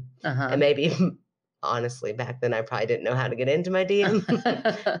DM. And maybe... Honestly, back then I probably didn't know how to get into my DM.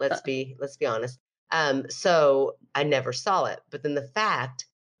 Let's be honest. So I never saw it. But then the fact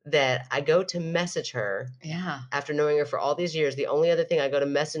that I go to message her, after knowing her for all these years, the only other thing I go to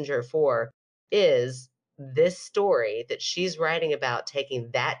Messenger for is this story that she's writing about taking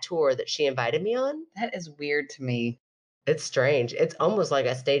that tour that she invited me on. That is weird to me. It's strange. It's almost like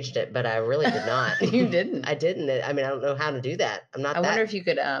I staged it, but I really did not. You didn't. I didn't. I mean, I don't know how to do that. I'm not. I wonder if you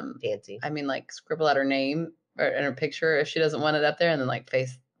could fancy. I mean, like scribble out her name and her picture if she doesn't want it up there, and then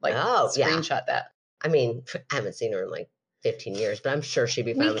screenshot that. I mean, I haven't seen her in like 15 years, but I'm sure she'd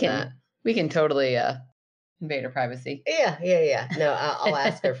be fine with that. We can totally invade her privacy. Yeah. No, I'll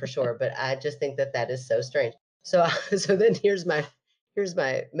ask her for sure. But I just think that is so strange. So then here's my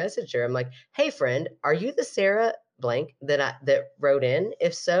messenger. I'm like, hey friend, are you the Sarah blank that wrote in?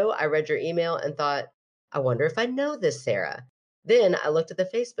 If so, I read your email and thought, I wonder if I know this Sarah. Then I looked at the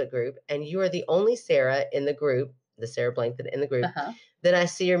Facebook group, and you are the only Sarah in the group, the Sarah blank in the group. Then I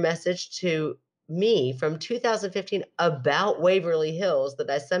see your message to me from 2015 about Waverly Hills that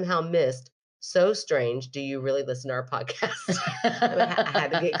I somehow missed. So strange. Do you really listen to our podcast? I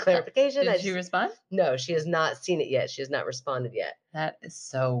had to get clarification. Did she respond? No, she has not seen it yet. She has not responded yet. That is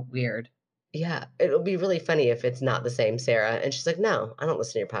so weird. Yeah, it'll be really funny if it's not the same Sarah. And she's like, no, I don't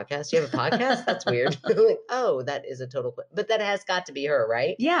listen to your podcast. You have a podcast? That's weird. I'm like, oh, that is a total... But that has got to be her,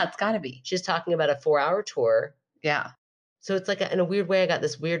 right? Yeah, it's got to be. She's talking about a 4-hour tour. Yeah. So it's like, in a weird way, I got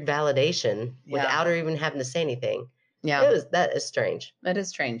this weird validation without her even having to say anything. Yeah. That is strange. That is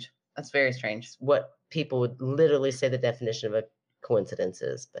strange. That's very strange. It's what people would literally say the definition of a coincidence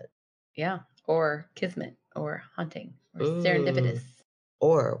is, but... Yeah, or kismet, or haunting, or serendipitous.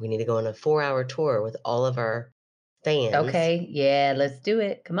 Or we need to go on a 4-hour tour with all of our fans. Okay, yeah, let's do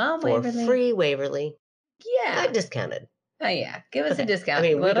it. Come on, Waverly. For free, Waverly. Yeah. Not discounted. Oh, yeah. Give us a discount. I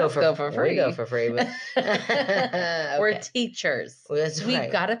mean, we go for free. We go for free. But okay. We're teachers. Well, that's right.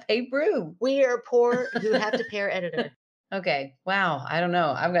 We've got to pay brew. We are poor who have to pay our editor. Okay. Wow. I don't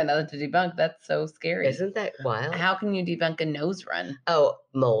know. I've got nothing to debunk. That's so scary. Isn't that wild? How can you debunk a nose run? Oh,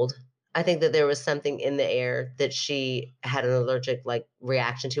 mold. I think that there was something in the air that she had an allergic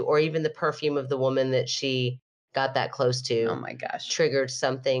reaction to, or even the perfume of the woman that she got that close to. Oh my gosh. Triggered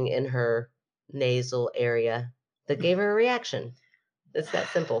something in her nasal area that gave her a reaction. It's that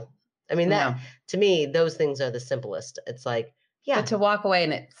simple. I mean, to me, those things are the simplest. It's like, yeah. But to walk away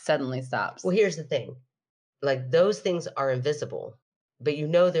and it suddenly stops. Well, here's the thing. Those things are invisible, but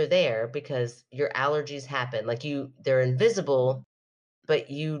they're there because your allergies happen. They're invisible, but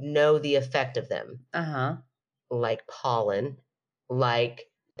the effect of them. Like pollen, like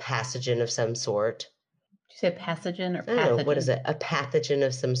pathogen of some sort. Did you say pathogen or pathogen? I don't know. What is it? A pathogen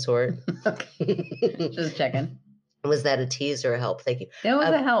of some sort. Okay. Just checking. Was that a tease or a help? Thank you. That was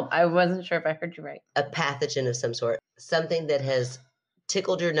a help. I wasn't sure if I heard you right. A pathogen of some sort. Something that has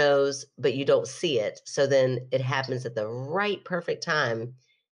tickled your nose, but you don't see it. So then it happens at the right perfect time.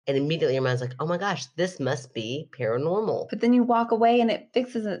 And immediately your mind's like, oh my gosh, this must be paranormal. But then you walk away and it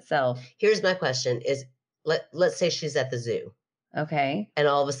fixes itself. Here's my question is, let's say she's at the zoo. Okay. And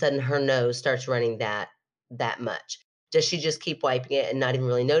all of a sudden her nose starts running that much. Does she just keep wiping it and not even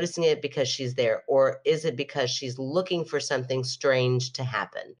really noticing it because she's there? Or is it because she's looking for something strange to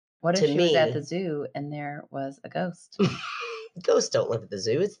happen? What if she was at the zoo and there was a ghost? Ghosts don't live at the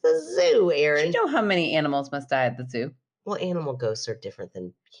zoo. It's the zoo, Erin. Do you know how many animals must die at the zoo? Well, animal ghosts are different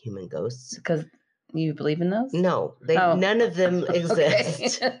than human ghosts. Because you believe in those? No, none of them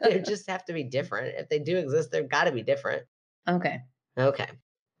exist. They just have to be different. If they do exist, they've got to be different. Okay.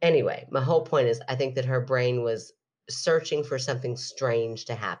 Anyway, my whole point is I think that her brain was searching for something strange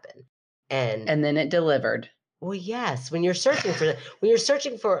to happen. And then it delivered. Well, yes. When you're searching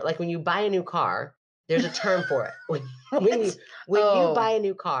for when you buy a new car There's a term for it. When you buy a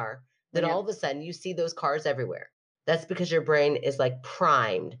new car, then all of a sudden you see those cars everywhere. That's because your brain is like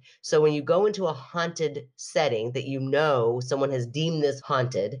primed. So when you go into a haunted setting that you know someone has deemed this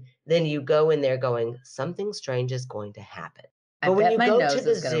haunted, then you go in there going, something strange is going to happen. But when you go to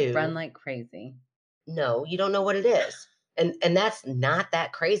the zoo, run like crazy. No, you don't know what it is. And that's not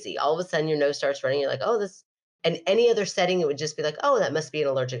that crazy. All of a sudden your nose starts running. You're like, oh, this. And any other setting, it would just be like, oh, that must be an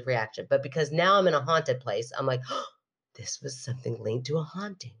allergic reaction. But because now I'm in a haunted place, I'm like, oh, this was something linked to a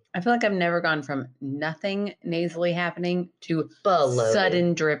haunting. I feel like I've never gone from nothing nasally happening to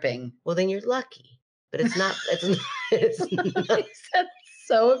sudden dripping. Well, then you're lucky. But it's not. It's not. That's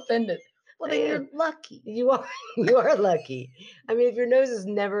so offended. Well, then you're lucky. You are lucky. I mean, if your nose has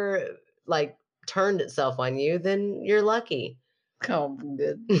never like turned itself on you, then you're lucky. Oh,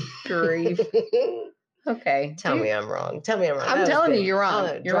 good grief. Okay. Tell me I'm wrong. I'm telling you, you're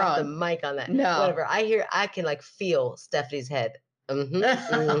wrong. You're drop wrong. The mic on that. No. Whatever. I can like feel Stephanie's head. Mm-hmm,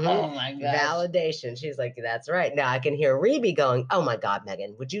 mm-hmm. Oh my gosh. Validation. She's like, that's right. Now I can hear Reby going, oh my God,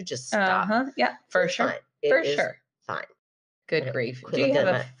 Megan, would you just stop? Yeah, for sure. Fine. For sure. Fine. Good grief. Do you have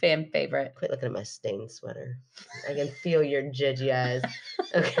a fan favorite? Quit looking at my stained sweater. I can feel your judgy eyes.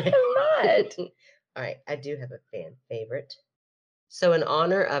 Okay. I'm not. All right. I do have a fan favorite. So in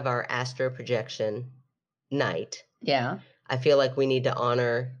honor of our astro projection night. Yeah. I feel like we need to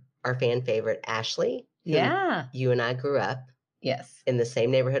honor our fan favorite, Ashley. Yeah. You and I grew up. Yes. In the same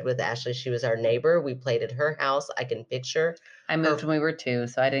neighborhood with Ashley. She was our neighbor. We played at her house. I can picture. I moved when we were 2,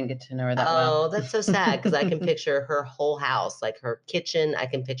 so I didn't get to know her that well. Oh, that's so sad because I can picture her whole house, like her kitchen. I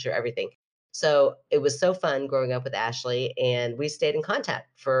can picture everything. So it was so fun growing up with Ashley, and we stayed in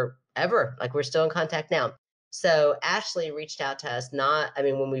contact forever. Like we're still in contact now. So Ashley reached out to us,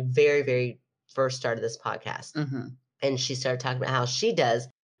 when we very, very first started this podcast. Mm-hmm. And she started talking about how she does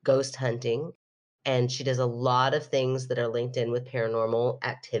ghost hunting. And she does a lot of things that are linked in with paranormal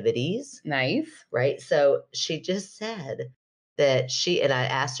activities. Nice. Right. So she just said that I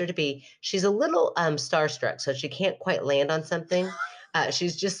asked her she's a little starstruck. So she can't quite land on something.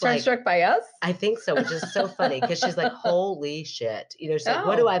 She's just starstruck by us? I think so, which is so funny because she's like, holy shit. She's like,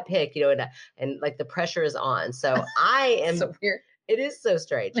 what do I pick? And like the pressure is on. So I am so weird. It is so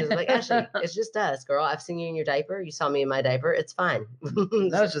strange. She's like, Ashley, it's just us, girl. I've seen you in your diaper. You saw me in my diaper. It's fine.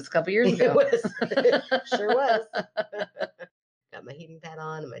 That was just a couple years ago. It sure was. Got my heating pad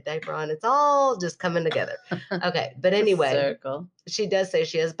on and my diaper on. It's all just coming together. Okay. But anyway, she does say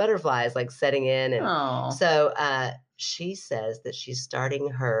she has butterflies like setting in. And so she says that she's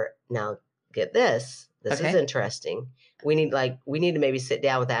starting her. Now, get this. This is interesting. We need to maybe sit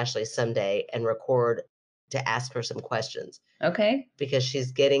down with Ashley someday and record to ask her some questions. Okay. Because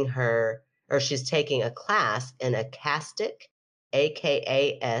she's taking a class in Akastic,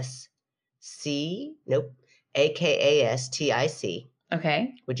 AKASTIC.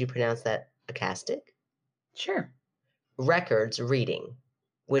 Okay. Would you pronounce that Akastic? Sure. Records reading,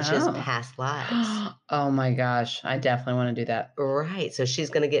 which is past lives. Oh my gosh. I definitely want to do that. Right. So she's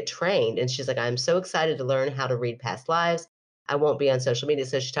going to get trained. And she's like, I'm so excited to learn how to read past lives. I won't be on social media.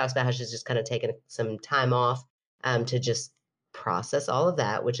 So she talks about how she's just kind of taken some time off to just process all of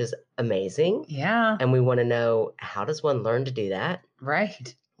that, which is amazing. Yeah. And we want to know, how does one learn to do that?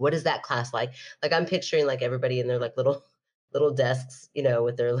 Right. What is that class like? Like I'm picturing like everybody in their like little desks,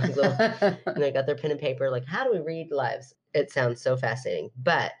 with their like little, and they got their pen and paper. Like, how do we read lives? It sounds so fascinating.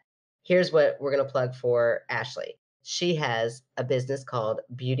 But here's what we're going to plug for Ashley. She has a business called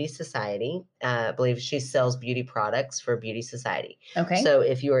Beauty Society. I believe she sells beauty products for Beauty Society. Okay. So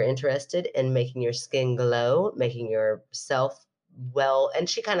if you are interested in making your skin glow, making yourself well, and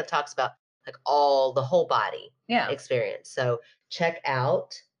she kind of talks about like the whole body experience. So check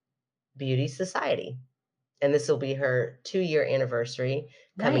out Beauty Society. And this will be her 2-year anniversary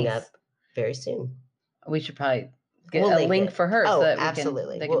coming up very soon. We should probably get a link for her so that they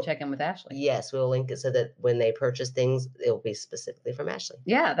can check in with Ashley. Yes, we'll link it so that when they purchase things, it will be specifically from Ashley.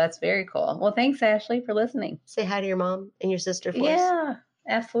 Yeah, that's very cool. Well, thanks, Ashley, for listening. Say hi to your mom and your sister for us. Yeah,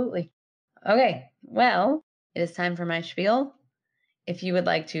 absolutely. Okay, well, it is time for my spiel. If you would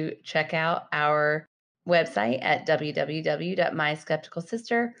like to check out our website at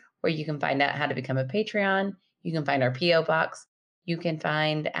www.myskepticalsister, where you can find out how to become a Patreon, you can find our P.O. box, you can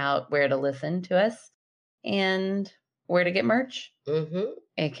find out where to listen to us, and where to get merch,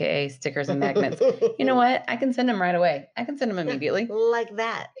 aka stickers and magnets. You know what? I can send them right away. I can send them immediately, like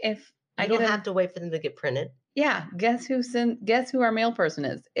that. If I don't have to wait for them to get printed. Yeah, guess who our mail person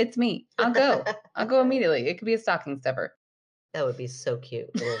is? It's me. I'll go immediately. It could be a stocking stuffer. That would be so cute.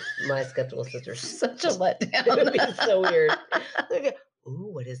 My skeptical sister. Such a letdown. It would be so weird.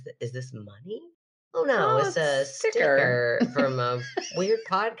 Ooh, what is this? Is this money? Oh no, it's a sticker from a weird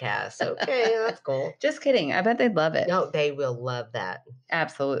podcast. Okay, that's cool. Just kidding. I bet they'd love it. No, they will love that.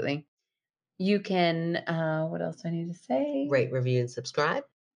 Absolutely. You can, what else do I need to say? Rate, review, and subscribe.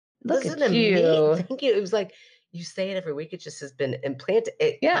 Listen at you. Thank you. It was like you say it every week. It just has been implanted.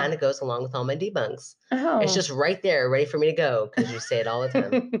 It kind of goes along with all my debunks. Oh. It's just right there, ready for me to go because you say it all the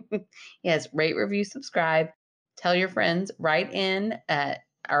time. Yes, rate, review, subscribe. Tell your friends. Write in at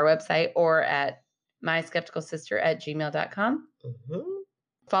our website or at myskepticalsister@gmail.com. Mm-hmm.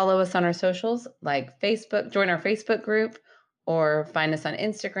 Follow us on our socials like Facebook. Join our Facebook group or find us on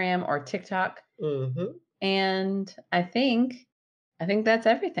Instagram or TikTok. Mm-hmm. And I think that's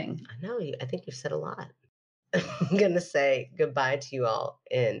everything. I know. I think you've said a lot. I'm going to say goodbye to you all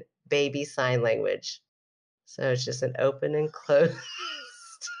in baby sign language. So it's just an open and closed.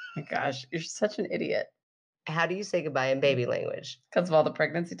 Oh my gosh, you're such an idiot. How do you say goodbye in baby language? Because of all the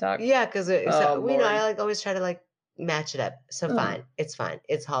pregnancy talk? Yeah, because I always try to match it up. So fine. It's fine.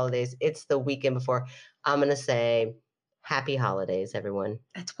 It's holidays. It's the weekend before. I'm going to say happy holidays, everyone.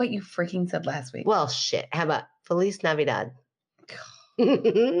 That's what you freaking said last week. Well, shit. How about Feliz Navidad? La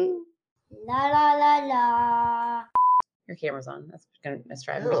la la la. Your camera's on. That's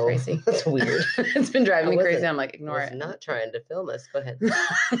driving me crazy. That's weird. It's been driving me crazy. I'm like, ignore it. Not trying to film us. Go ahead. We're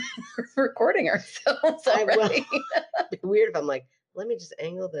recording ourselves already. It'd be weird if I'm like, let me just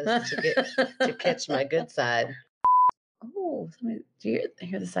angle this to catch my good side. Oh, do you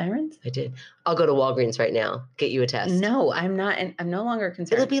hear the sirens? I did. I'll go to Walgreens right now. Get you a test. No, I'm not. I'm no longer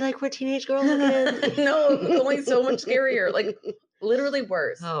concerned. It'll be like we're teenage girls again. No, it's only so much scarier. Like literally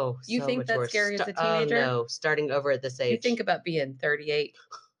worse. Oh, you think that's scary as a teenager? Oh, no, starting over at this age. You think about being 38.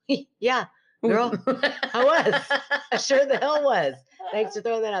 Yeah, girl, I was. I sure the hell was. Thanks for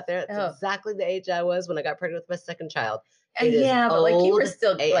throwing that out there. That's exactly the age I was when I got pregnant with my second child. Yeah, but like you were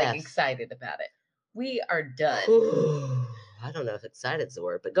still like excited about it. We are done. I don't know if excited's the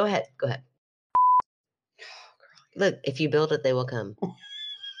word, but go ahead. Go ahead. Look, if you build it, they will come.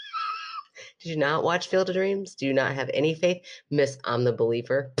 Did you not watch Field of Dreams? Do you not have any faith? Miss, I'm the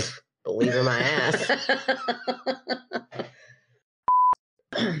believer. Believer my ass.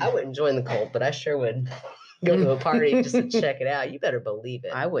 I wouldn't join the cult, but I sure would go to a party just to check it out. You better believe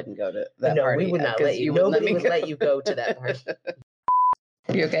it. I wouldn't go to that party. We would not let you. Nobody would let you go to that party.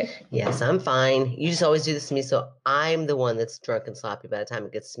 You okay? Yes, I'm fine. You just always do this to me, so I'm the one that's drunk and sloppy by the time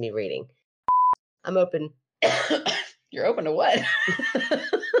it gets to me reading. I'm open. You're open to what?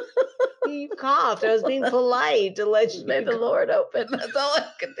 You coughed. I was being polite to let you. May the Lord open. That's all I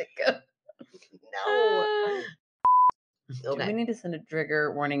can think of. No. Okay. Do we need to send a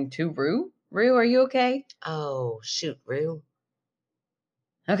trigger warning to Rue? Rue, are you okay? Oh, shoot, Rue.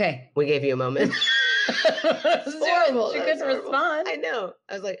 Okay. We gave you a moment. That's horrible. She couldn't respond. I know.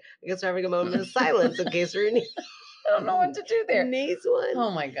 I was like, I guess we're having a moment of silence in case Rue needs. I don't know what to do there. Needs one.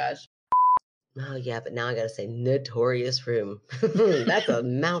 Oh my gosh. Oh yeah, but now I gotta say notorious room. That's a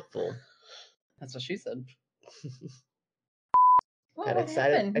mouthful. That's what she said. Got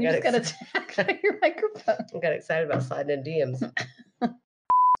excited. You just got attacked by your microphone. I got excited about sliding in DMs.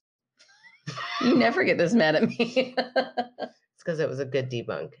 You never get this mad at me. It's because it was a good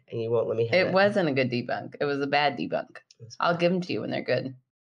debunk, and you won't let me have it. It wasn't a good debunk. It was a bad debunk. I'll give them to you when they're good.